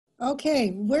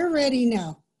Okay, we're ready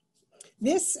now.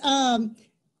 This, I'm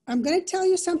going to tell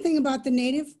you something about the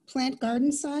native plant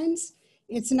garden signs.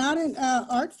 It's not an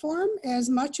art form as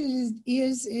much as it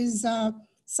is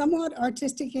somewhat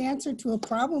artistic answer to a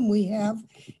problem we have,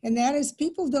 and that is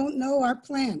people don't know our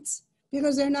plants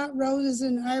because they're not roses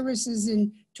and irises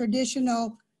and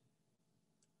traditional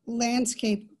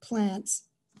landscape plants.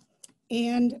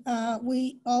 And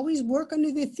we always work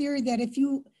under the theory that if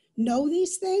you know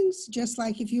these things, just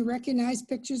like if you recognize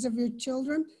pictures of your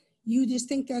children, you just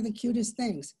think they're the cutest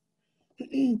things.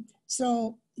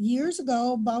 So years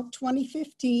ago, about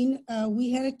 2015, we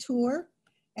had a tour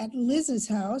at Liz's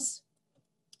house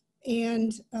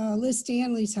and Liz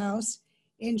Stanley's house,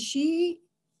 and she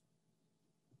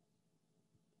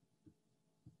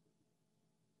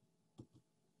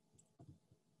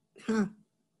didn't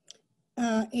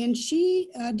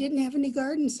have any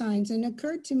garden signs, and it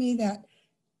occurred to me that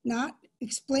not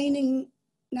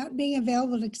being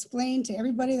available to explain to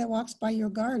everybody that walks by your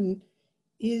garden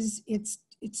it's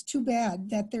too bad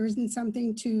that there isn't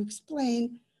something to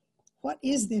explain what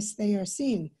is this they are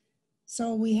seeing.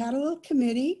 So we had a little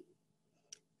committee,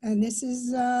 and this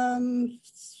is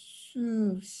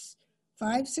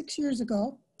 5-6 years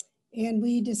ago, and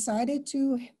we decided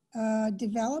to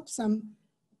develop some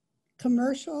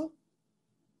commercial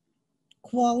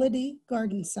quality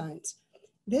garden signs.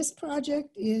 This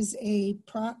project is a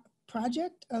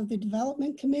project of the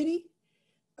development committee,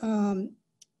 Aaron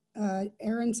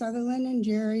Sutherland and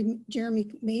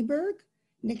Jeremy Mayberg,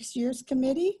 next year's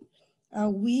committee.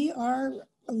 We are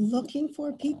looking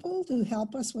for people to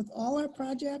help us with all our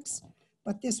projects,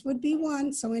 but this would be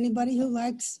one. So anybody who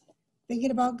likes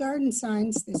thinking about garden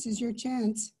signs, this is your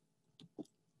chance.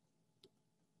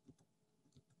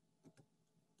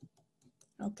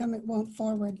 How come it won't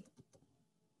forward?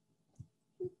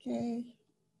 Okay.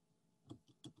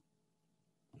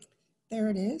 There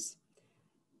it is.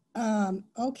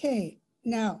 Okay,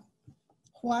 now,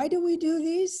 why do we do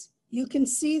these? You can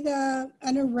see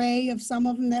an array of some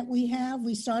of them that we have.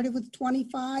 We started with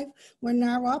 25. We're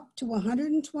now up to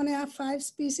 125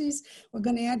 species. We're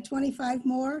going to add 25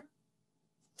 more.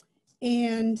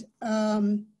 And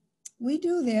we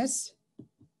do this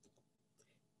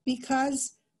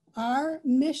because our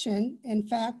mission, in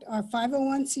fact, our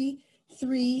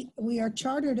 501c3, we are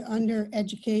chartered under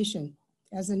education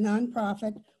as a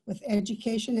nonprofit with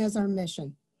education as our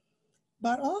mission.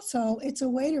 But also it's a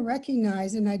way to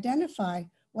recognize and identify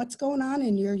what's going on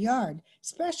in your yard,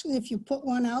 especially if you put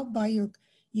one out by your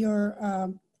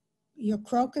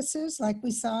crocuses like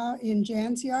we saw in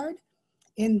Jan's yard,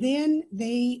 and then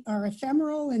they are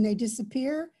ephemeral and they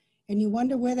disappear and you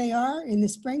wonder where they are. In the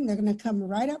spring, they're gonna come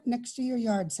right up next to your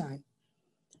yard sign.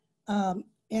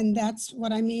 And that's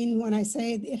what I mean when I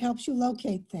say it helps you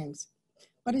locate things.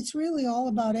 But it's really all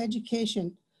about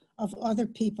education of other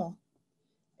people,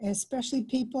 especially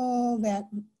people that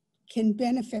can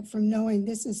benefit from knowing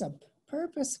this is a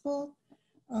purposeful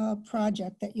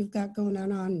project that you've got going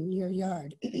on in your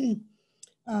yard.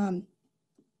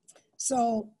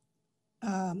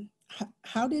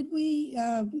 How did we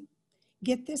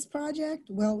get this project?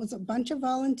 Well, it was a bunch of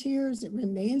volunteers. It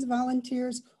remains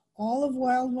volunteers. All of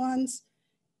Wild Ones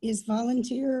is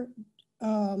volunteer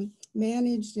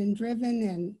managed and driven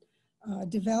and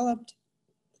developed.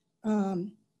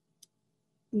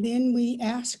 Then we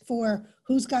asked for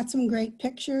who's got some great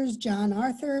pictures. John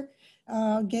Arthur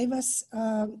gave us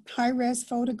high-res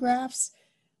photographs.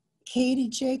 Katie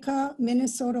Jacob,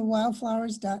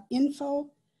 MinnesotaWildflowers.info.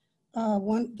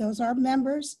 Those are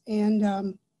members,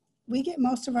 and we get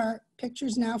most of our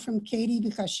pictures now from Katie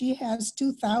because she has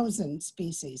 2,000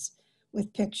 species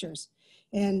with pictures.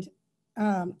 And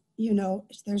you know,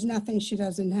 there's nothing she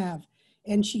doesn't have.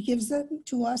 And she gives them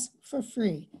to us for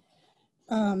free.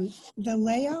 The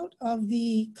layout of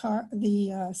the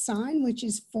sign, which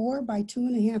is 4 by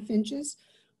 2.5 inches,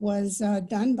 was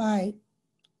done by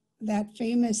that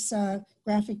famous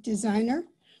graphic designer,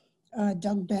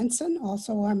 Doug Benson,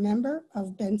 also our member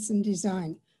of Benson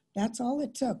Design. That's all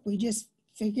it took. We just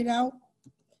figured out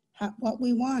what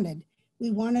we wanted.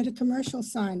 We wanted a commercial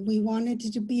sign. We wanted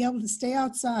it to be able to stay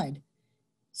outside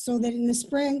so that in the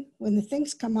spring, when the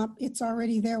things come up, it's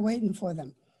already there waiting for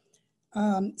them.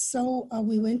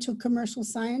 We went to a commercial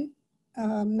sign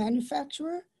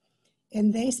manufacturer,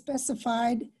 and they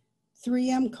specified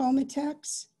 3M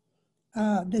Comatex.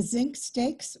 The zinc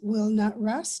stakes will not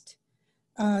rust.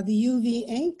 The UV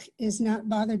ink is not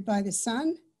bothered by the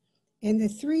sun. And the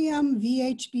 3M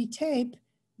VHB tape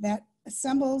that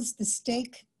assembles the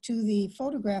stake to the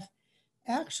photograph,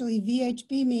 actually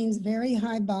VHB means very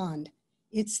high bond.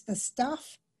 It's the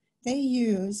stuff they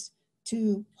use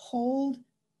to hold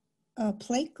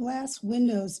plate glass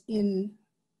windows in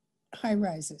high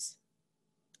rises.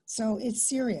 So it's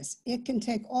serious. It can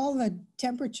take all the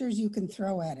temperatures you can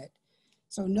throw at it.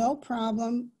 So no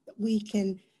problem.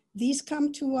 These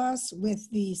come to us with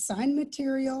the sign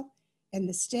material and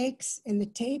the stakes and the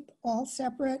tape all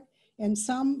separate, and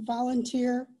some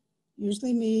volunteer,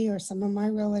 usually me or some of my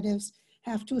relatives,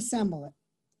 have to assemble it.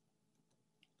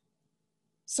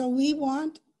 So we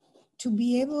want to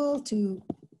be able to,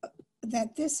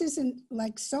 that this isn't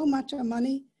like so much a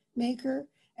money maker,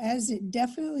 as it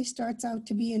definitely starts out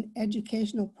to be an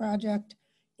educational project.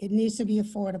 It needs to be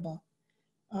affordable.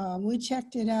 We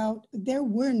checked it out. There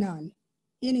were none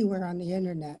anywhere on the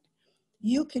internet.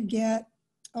 You could get,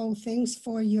 things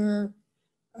for your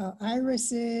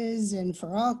irises and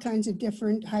for all kinds of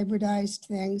different hybridized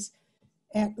things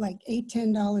at like $8,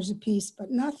 $10 a piece,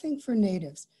 but nothing for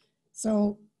natives.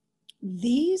 So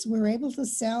these we're able to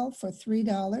sell for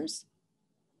 $3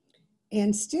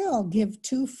 and still give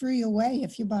 2 free away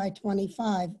if you buy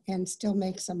 25 and still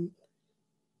make some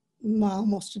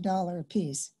almost $1 a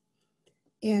piece.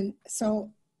 And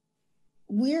so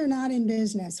we're not in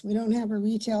business. We don't have a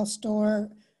retail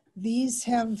store. These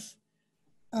have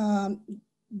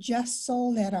just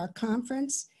sold at our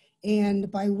conference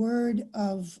and by word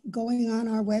of going on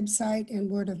our website and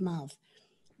word of mouth.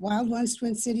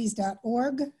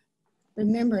 WildOnesTwinCities.org.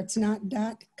 Remember, it's not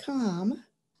 .com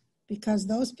because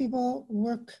those people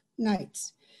work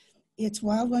nights. It's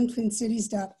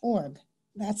WildOnesTwinCities.org.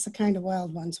 That's the kind of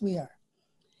wild ones we are.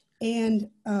 And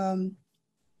on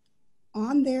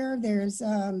there, there's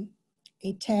a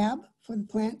tab for the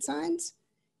plant signs,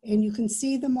 and you can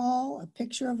see them all, a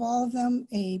picture of all of them,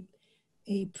 a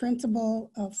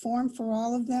printable form for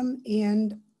all of them,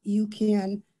 and you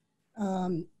can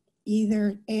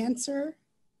either answer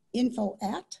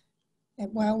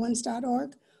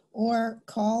info@wildones.org or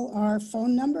call our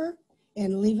phone number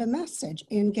and leave a message.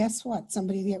 And guess what?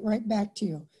 Somebody will get right back to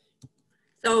you.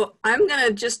 So I'm going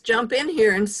to just jump in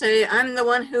here and say I'm the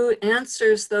one who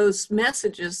answers those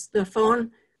messages, the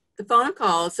phone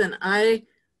calls, and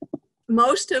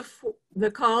most of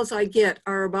the calls I get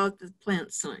are about the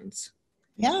plant signs.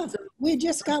 Yeah, so we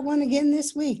just got one again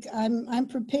this week. I'm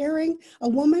preparing. A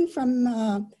woman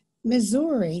from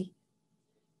Missouri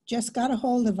just got a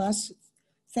hold of us.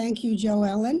 Thank you, Jo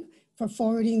Ellen, for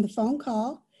forwarding the phone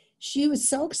call. She was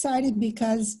so excited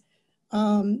because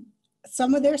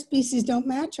some of their species don't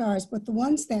match ours, but the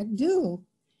ones that do,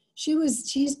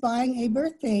 she's buying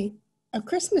a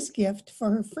Christmas gift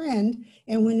for her friend.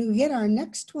 And when we get our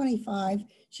next 25,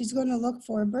 she's going to look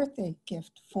for a birthday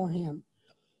gift for him.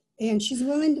 And she's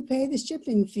willing to pay the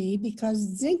shipping fee because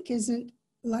zinc isn't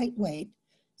lightweight.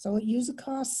 So it usually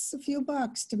costs a few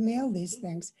bucks to mail these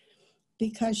things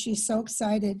because she's so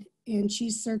excited and she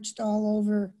searched all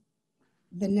over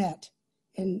the net.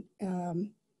 And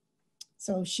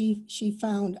so she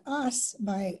found us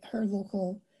by her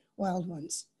local Wild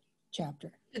Ones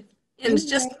chapter. It's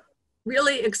just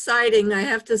really exciting, I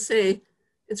have to say.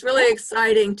 It's really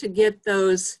exciting to get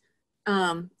those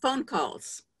phone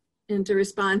calls and to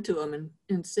respond to them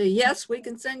and say, yes, we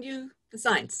can send you the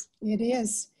signs. It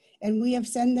is. And we have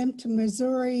sent them to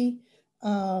Missouri,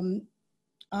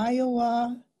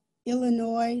 Iowa,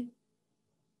 Illinois.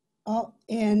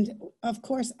 And of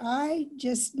course, I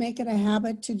just make it a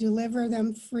habit to deliver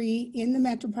them free in the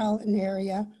metropolitan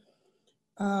area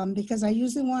because I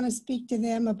usually want to speak to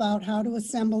them about how to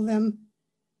assemble them,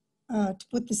 to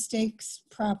put the stakes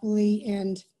properly.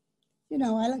 And, you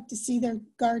know, I like to see their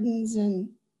gardens and,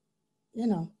 you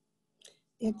know,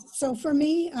 so for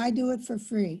me, I do it for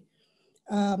free.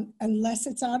 Unless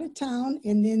it's out of town,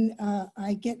 and then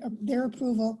I get their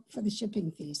approval for the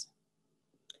shipping fees.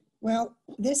 Well,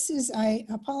 I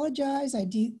apologize. I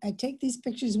take these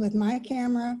pictures with my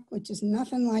camera, which is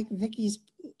nothing like Vicky's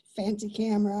fancy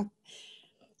camera.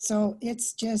 So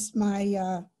it's just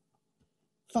my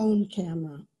phone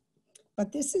camera.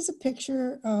 But this is a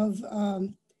picture of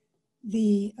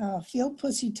the field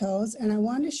pussy toes, and I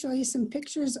want to show you some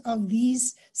pictures of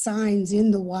these signs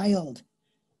in the wild.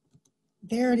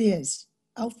 There it is,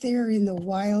 out there in the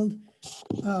wild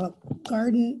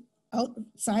garden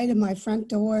outside of my front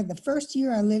door. The first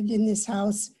year I lived in this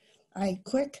house, I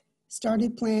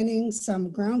started planting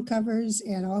some ground covers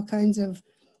and all kinds of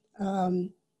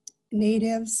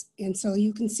natives. And so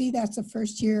you can see that's the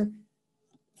first year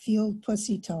field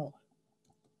pussy toe.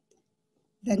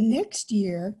 The next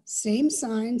year, same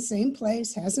sign, same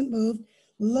place, hasn't moved.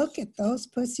 Look at those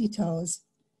pussy toes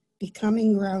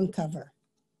becoming ground cover.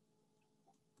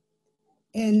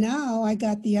 And now I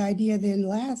got the idea then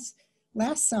last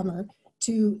summer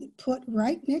to put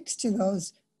right next to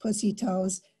those pussy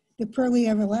toes the pearly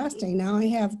everlasting. Now I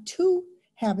have 2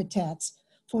 habitats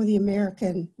for the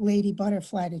American lady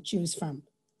butterfly to choose from.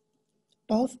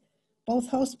 Both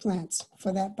host plants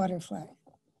for that butterfly.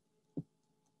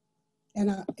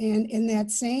 And in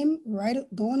that same, right,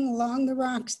 going along the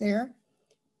rocks there,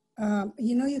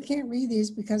 you know, you can't read these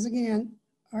because again,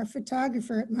 our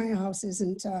photographer at my house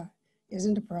isn't a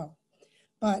pro,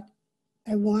 but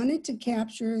I wanted to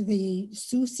capture the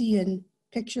Seussian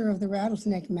picture of the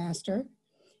rattlesnake master,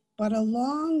 but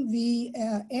along the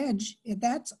edge,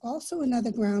 that's also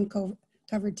another ground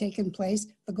cover taking place,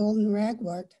 the golden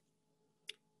ragwort.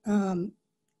 And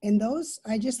those,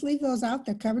 I just leave those out,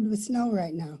 they're covered with snow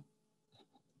right now.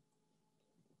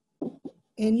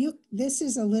 And this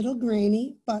is a little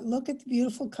grainy, but look at the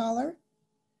beautiful color.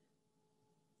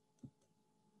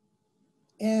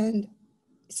 And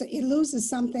so it loses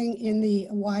something in the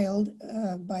wild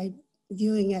by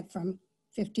viewing it from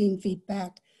 15 feet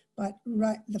back. But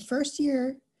the first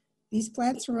year, these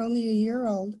plants were only a year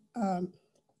old.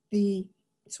 The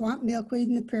swamp milkweed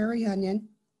and the prairie onion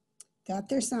got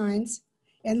their signs.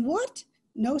 And what?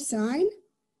 No sign?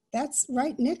 That's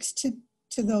right next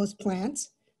to those plants.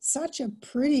 Such a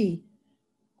pretty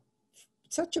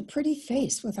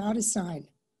face without a sign.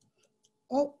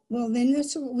 Oh, well then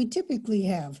this is what we typically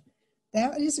have.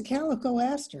 That is a calico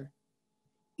aster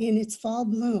in its fall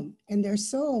bloom, and they're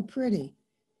so pretty.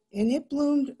 And it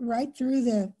bloomed right through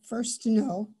the first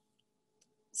snow.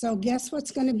 So guess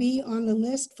what's going to be on the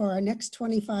list for our next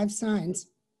 25 signs?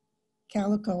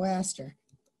 Calico aster.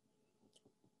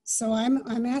 So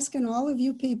I'm asking all of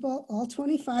you people, all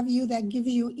 25 of you, that gives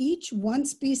you each 1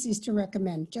 species to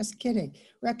recommend. Just kidding.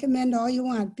 Recommend all you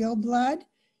want. Bill Blood,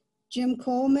 Jim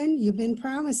Coleman, you've been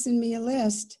promising me a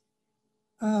list.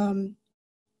 We're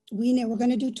going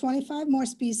to do 25 more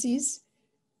species.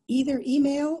 Either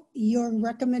email your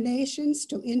recommendations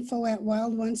to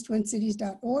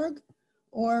info@wildones.twincities.org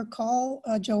or call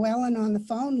Joellen on the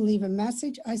phone, leave a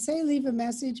message. I say leave a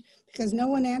message because no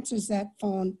one answers that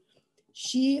phone.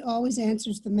 She always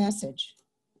answers the message.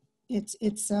 It's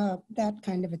that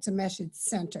kind of, it's a message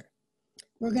center.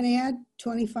 We're going to add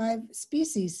 25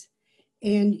 species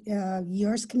and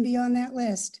yours can be on that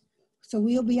list. So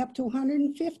we'll be up to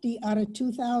 150 out of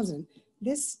 2,000.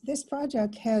 This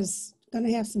project going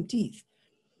to have some teeth.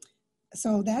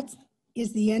 So that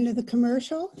is the end of the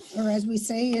commercial, or as we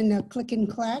say in Click and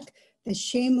Clack, the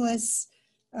shameless,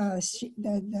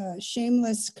 the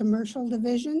shameless commercial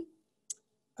division.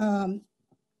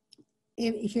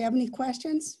 If you have any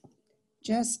questions,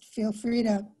 just feel free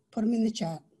to put them in the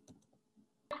chat.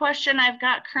 Question I've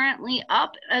got currently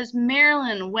up is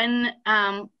Marylyn, when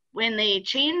they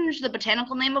change the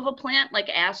botanical name of a plant like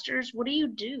asters, what do you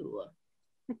do?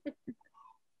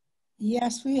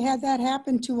 Yes, we had that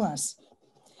happen to us.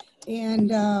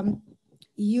 And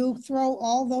you throw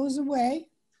all those away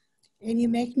and you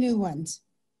make new ones.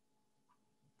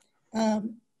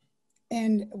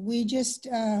 And we just,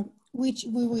 I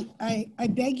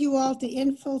beg you all to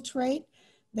infiltrate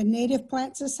the Native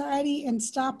Plant Society and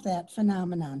stop that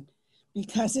phenomenon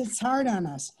because it's hard on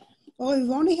us. Well,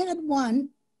 we've only had one,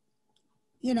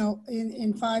 you know,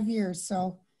 in 5 years.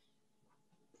 So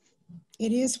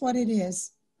it is what it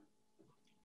is.